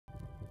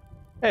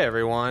Hey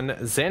everyone,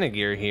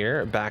 Xanagir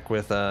here, back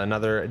with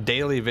another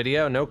daily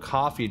video. No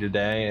coffee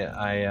today.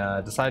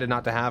 I decided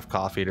not to have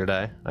coffee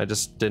today. I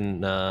just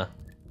didn't, I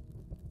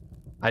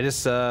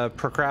just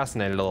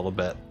procrastinated a little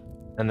bit.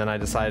 And then I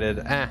decided,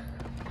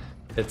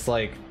 it's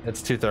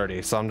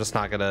 2:30, so I'm just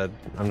not gonna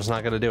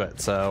do it.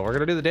 So we're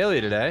gonna do the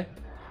daily today.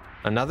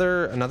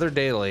 Another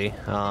daily.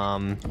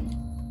 I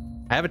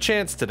have a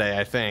chance today,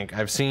 I think.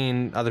 I've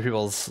seen other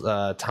people's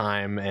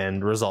time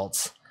and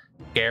results.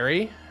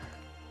 Gary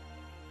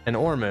and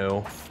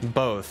Ormu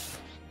both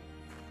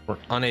were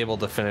unable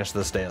to finish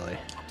this daily.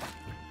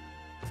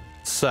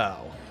 So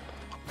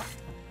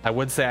I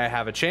would say I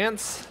have a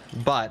chance,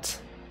 but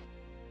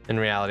in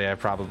reality I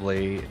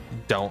probably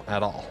don't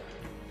at all.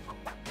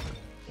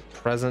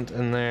 Present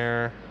in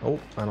there. Oh,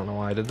 I don't know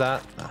why I did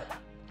that.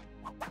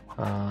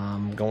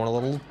 Going a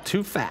little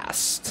too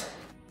fast.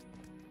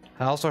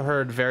 I also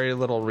heard very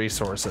little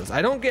resources.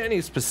 I don't get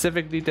any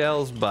specific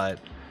details, but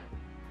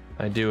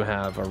I do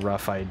have a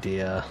rough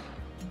idea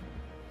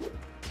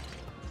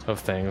of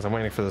things. I'm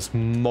waiting for this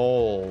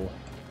mole.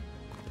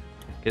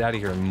 Get out of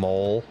here,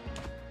 mole.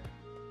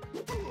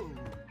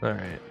 All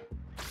right.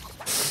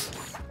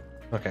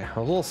 Okay, I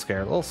was a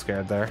little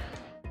scared there.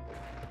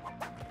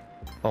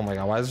 Oh my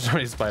god, why is there so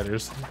many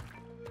spiders?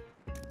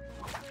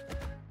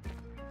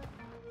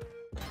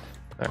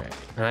 All right,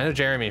 and I know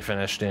Jeremy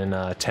finished in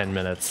 10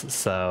 minutes,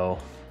 so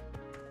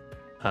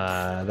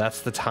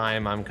that's the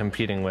time I'm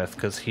competing with,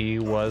 because he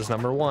was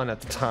 #1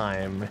 at the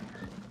time.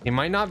 He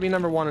might not be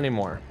 #1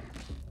 anymore.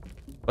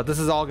 But this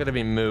is all going to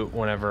be moot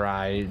whenever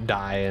I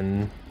die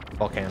in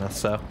Volcana,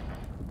 so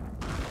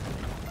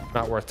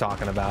not worth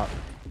talking about.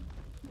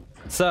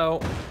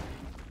 So,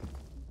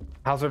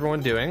 how's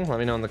everyone doing? Let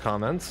me know in the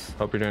comments.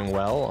 Hope you're doing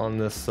well on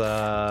this.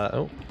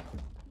 Oh,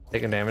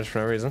 taking damage for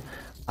no reason.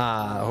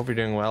 Hope you're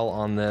doing well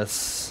on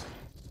this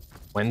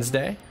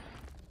Wednesday.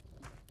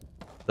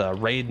 The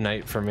raid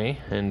night for me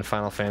in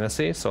Final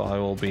Fantasy, so I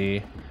will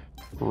be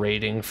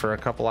raiding for a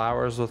couple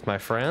hours with my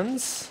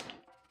friends.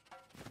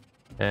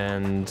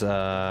 And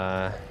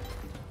I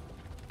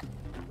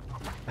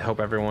hope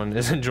everyone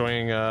is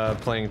enjoying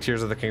playing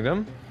Tears of the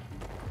Kingdom,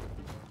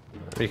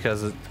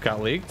 because it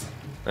got leaked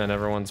and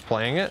everyone's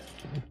playing it.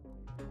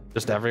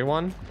 Just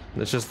everyone.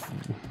 It's just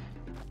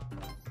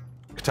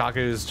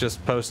Kotaku's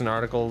just posting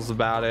articles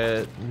about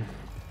it.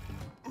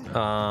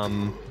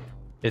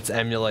 It's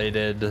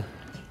emulated.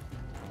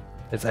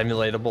 It's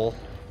emulatable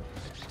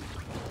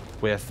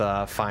with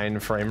fine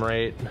frame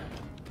rate,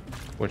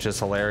 which is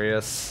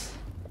hilarious.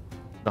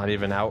 Not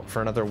even out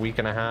for another week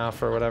and a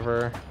half or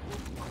whatever.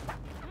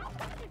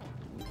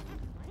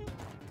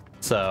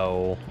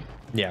 So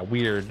yeah,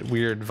 weird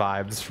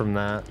vibes from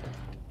that.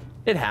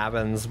 It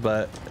happens,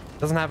 but it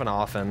doesn't happen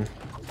often.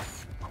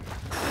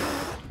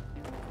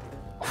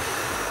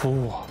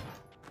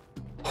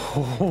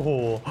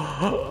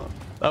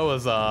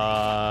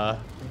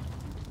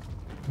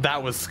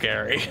 That was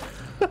scary.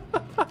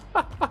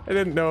 I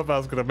didn't know if I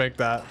was gonna make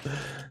that.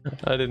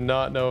 I did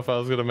not know if I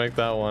was gonna make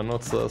that one.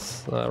 What's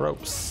this?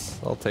 Ropes.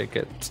 I'll take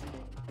it.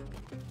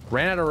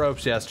 Ran out of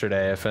ropes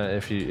yesterday.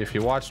 If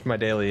you watched my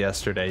daily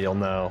yesterday, you'll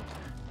know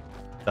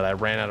that I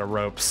ran out of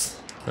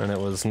ropes and it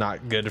was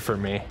not good for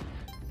me.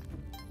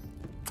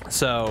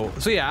 So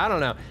yeah, I don't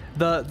know.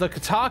 The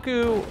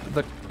Kotaku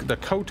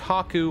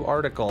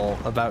article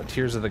about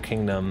Tears of the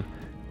Kingdom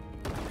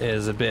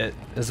is a bit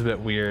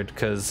weird,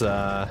 because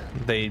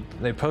they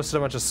posted a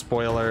bunch of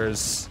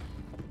spoilers.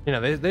 You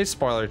know, they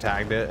spoiler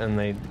tagged it, and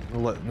they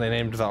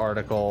named the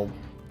article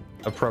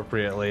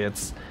appropriately.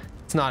 It's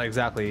not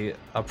exactly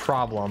a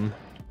problem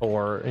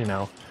or, you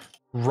know,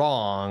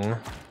 wrong,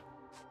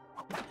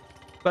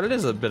 but it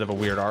is a bit of a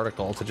weird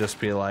article to just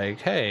be like,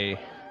 hey,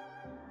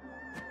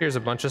 here's a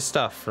bunch of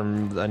stuff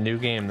from a new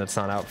game that's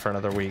not out for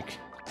another week.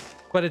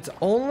 But it's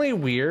only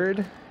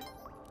weird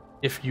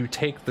if you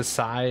take the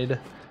side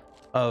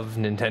of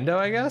Nintendo,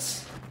 I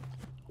guess.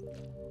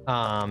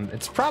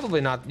 It's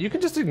probably not. You can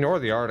just ignore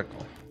the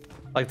article.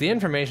 Like, the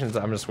information's,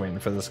 I'm just waiting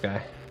for this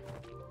guy.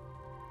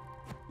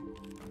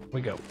 We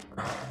go.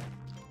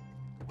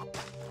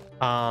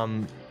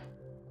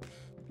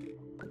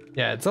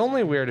 Yeah, it's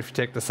only weird if you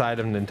take the side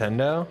of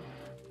Nintendo.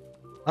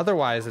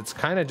 Otherwise, it's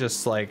kind of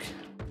just like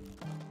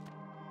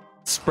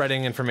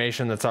spreading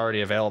information that's already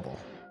available.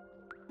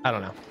 I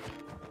don't know.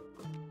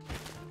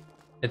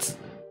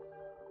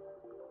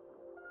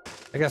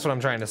 I guess what I'm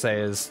trying to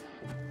say is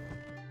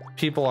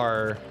people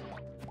are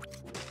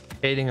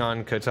hating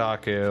on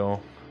Kotaku,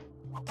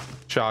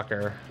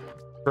 shocker,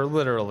 for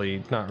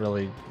literally not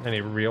really any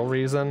real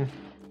reason.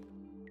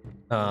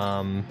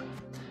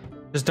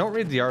 Just don't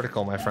read the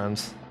article, my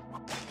friends.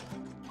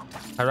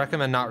 I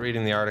recommend not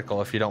reading the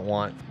article if you don't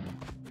want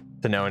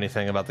to know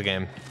anything about the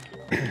game.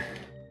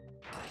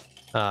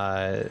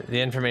 The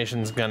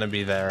information's gonna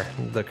be there.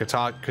 The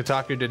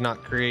Kotaku did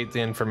not create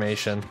the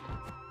information.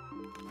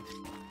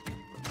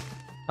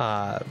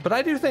 But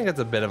I do think it's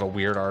a bit of a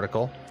weird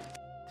article.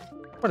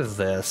 What is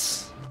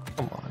this?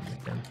 Come on,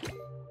 man.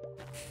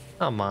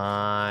 Come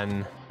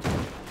on.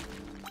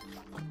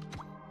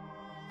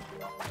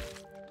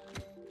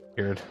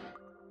 Weird.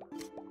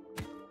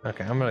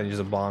 Okay, I'm gonna use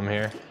a bomb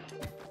here.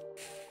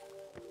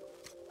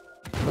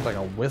 Looks like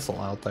a whistle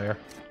out there.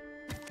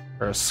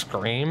 Or a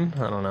scream?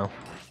 I don't know.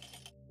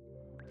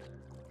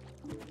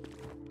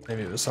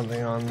 Maybe it was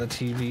something on the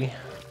TV.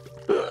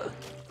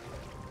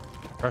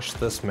 Crush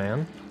this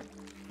man.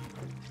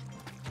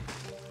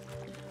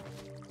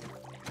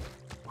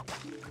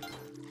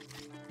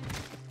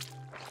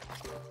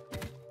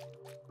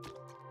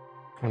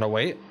 I'm gonna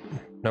wait.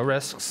 No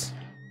risks.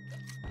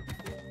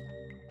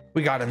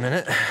 We got a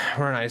minute.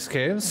 We're in ice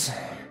caves.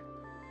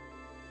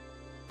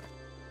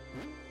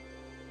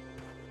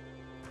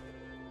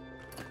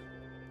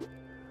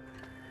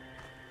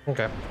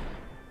 Okay.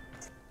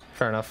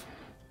 Fair enough.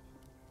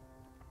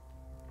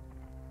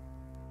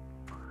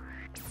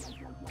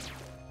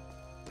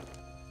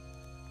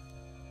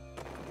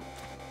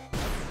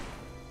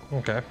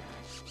 Okay.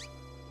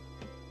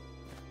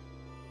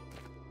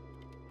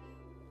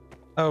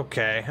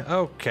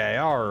 Okay,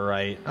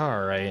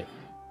 alright.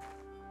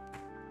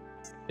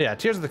 Yeah,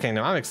 Tears of the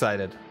Kingdom, I'm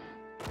excited.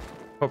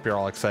 Hope you're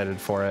all excited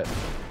for it.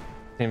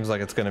 Seems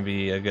like it's gonna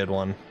be a good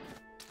one.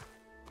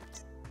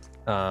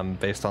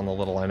 Based on the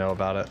little I know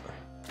about it.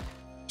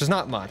 Which is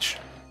not much.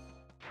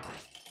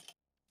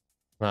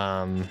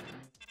 Yeah,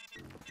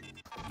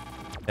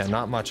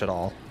 not much at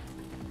all.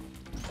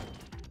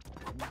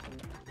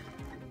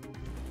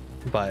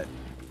 But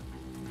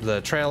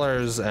the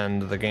trailers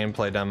and the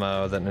gameplay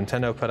demo that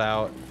Nintendo put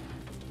out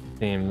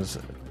seems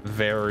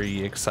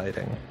very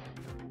exciting.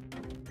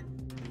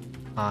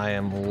 I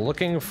am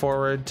looking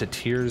forward to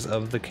Tears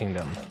of the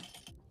Kingdom.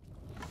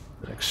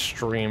 An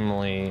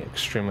extremely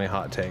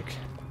hot take.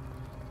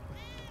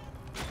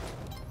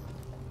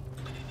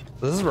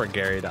 This is where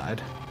Gary died.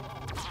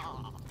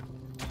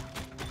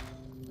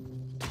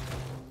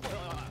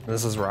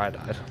 This is where I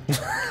died.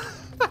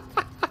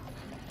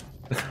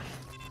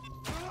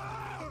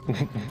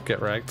 Get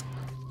wrecked.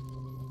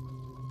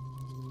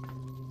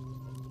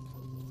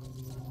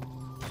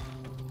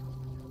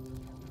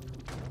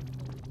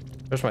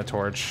 There's my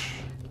torch.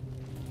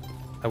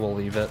 I will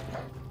leave it.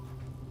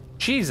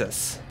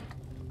 Jesus!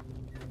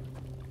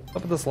 What's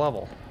up with this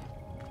level?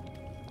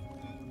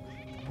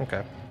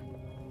 Okay.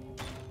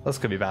 This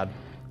could be bad.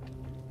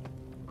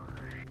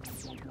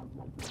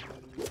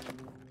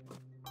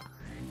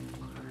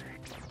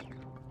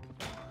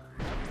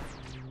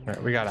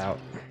 Alright, we got out.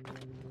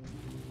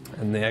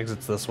 And the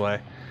exit's this way.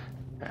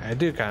 I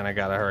do kind of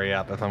gotta hurry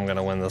up if I'm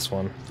gonna win this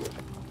one.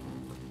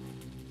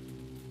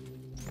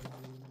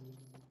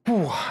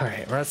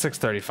 Alright, we're at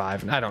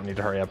 6:35. I don't need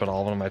to hurry up at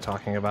all. What am I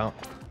talking about?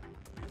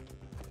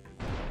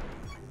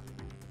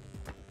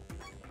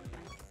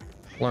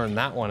 Learned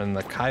that one in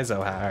the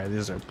Kaizo hat. Alright,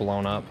 these are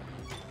blown up.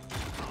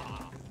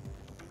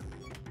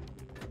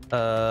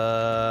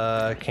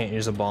 Can't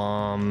use a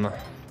bomb.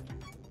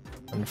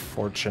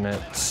 Unfortunate.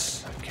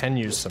 I can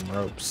use some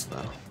ropes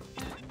though.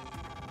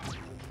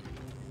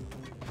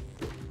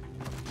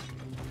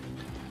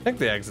 I think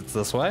the exit's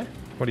this way.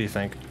 What do you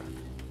think?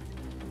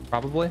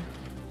 Probably?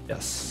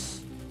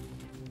 Yes.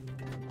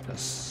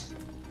 Yes.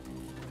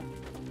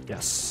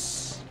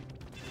 Yes.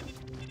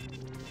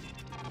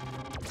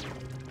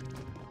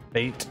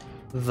 Bait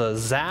the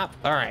zap.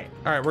 Alright,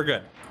 we're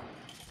good.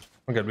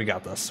 We're good, we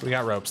got this. We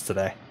got ropes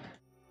today.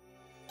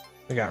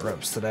 I'm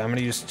gonna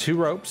use 2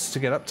 ropes to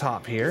get up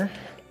top here.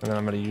 And then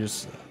I'm gonna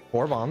use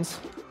 4 bombs.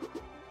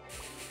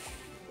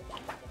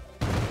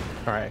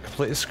 Alright, I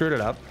completely screwed it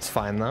up. It's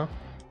fine though.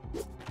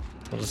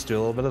 We'll just do a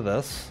little bit of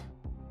this.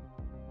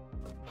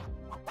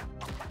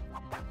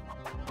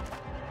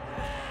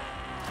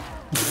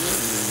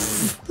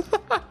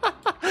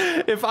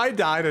 If I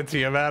die to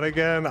Tiamat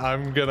again,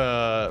 I'm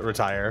gonna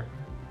retire.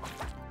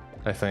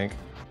 I think.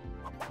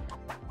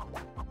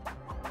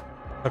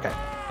 Okay,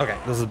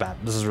 this is bad.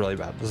 This is really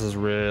bad. This is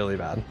really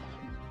bad.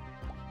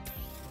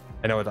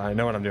 I know what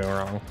I'm doing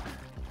wrong.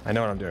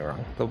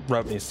 The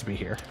rope needs to be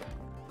here.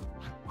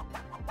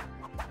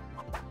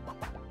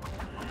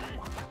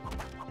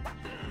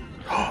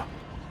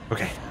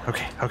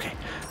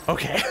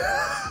 Okay.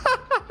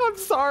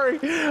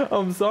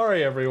 I'm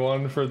sorry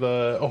everyone for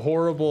the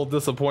horrible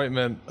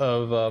disappointment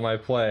of my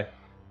play,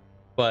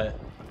 but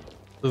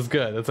this is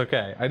good. It's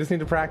okay. I just need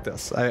to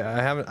practice.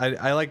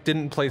 I like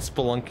didn't play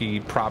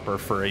Spelunky proper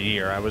for a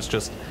year. I was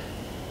just,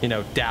 you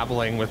know,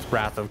 dabbling with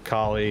Wrath of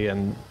Kali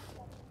and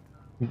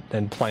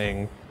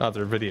playing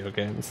other video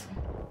games.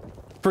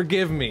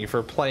 Forgive me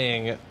for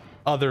playing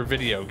other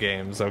video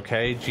games,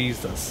 okay?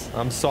 Jesus,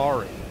 I'm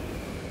sorry.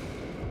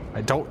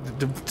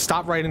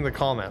 Stop writing the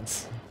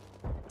comments.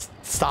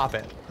 Stop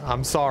it.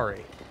 I'm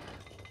sorry.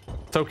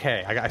 It's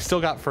okay. I still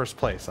got first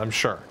place, I'm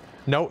sure.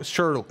 No,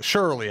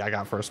 surely I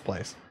got first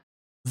place.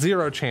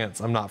 0 chance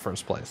I'm not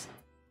first place.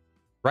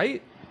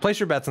 Right? Place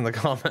your bets in the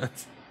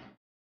comments.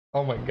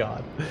 Oh my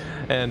god.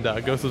 And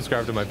go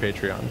subscribe to my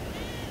Patreon.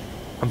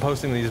 I'm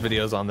posting these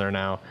videos on there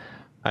now.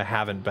 I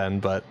haven't been,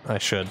 but I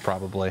should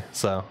probably.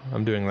 So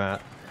I'm doing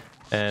that.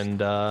 And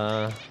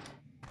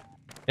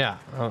yeah,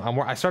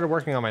 I started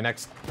working on my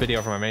next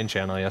video for my main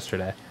channel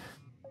yesterday.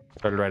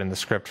 Started writing the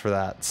script for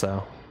that,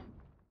 so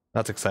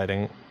that's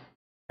exciting.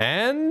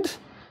 And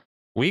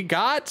We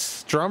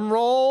got drum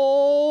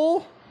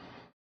roll.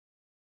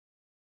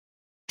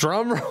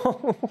 Drum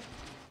roll.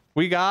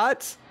 We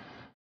got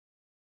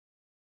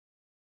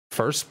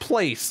first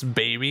place,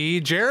 baby.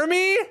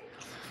 Jeremy,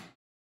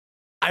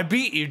 I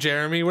beat you,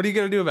 Jeremy. What are you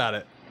gonna do about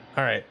it?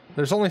 All right,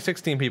 there's only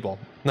 16 people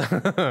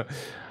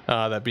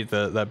that beat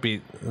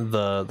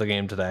the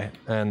game today,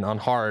 and on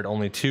hard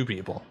only 2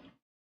 people.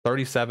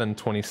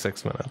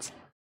 37-26 minutes.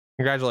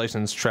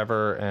 Congratulations,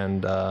 Trevor,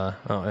 and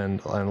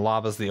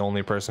Lava's the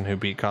only person who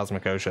beat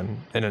Cosmic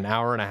Ocean in an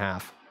hour and a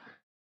half.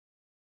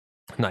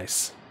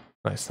 Nice.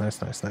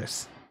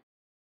 Nice.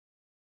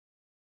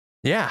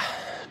 Yeah,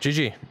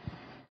 GG.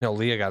 No,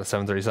 Leah got a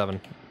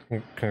 737.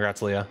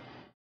 Congrats, Leah.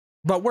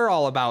 But we're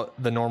all about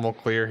the normal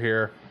clear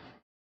here.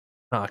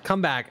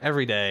 Come back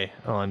every day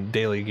on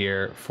Daily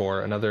Gear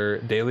for another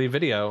daily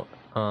video.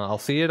 I'll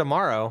see you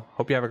tomorrow.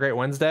 Hope you have a great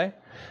Wednesday.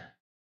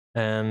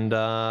 And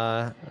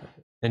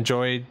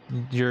enjoy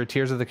your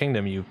Tears of the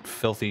Kingdom, you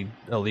filthy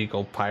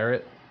illegal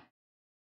pirate.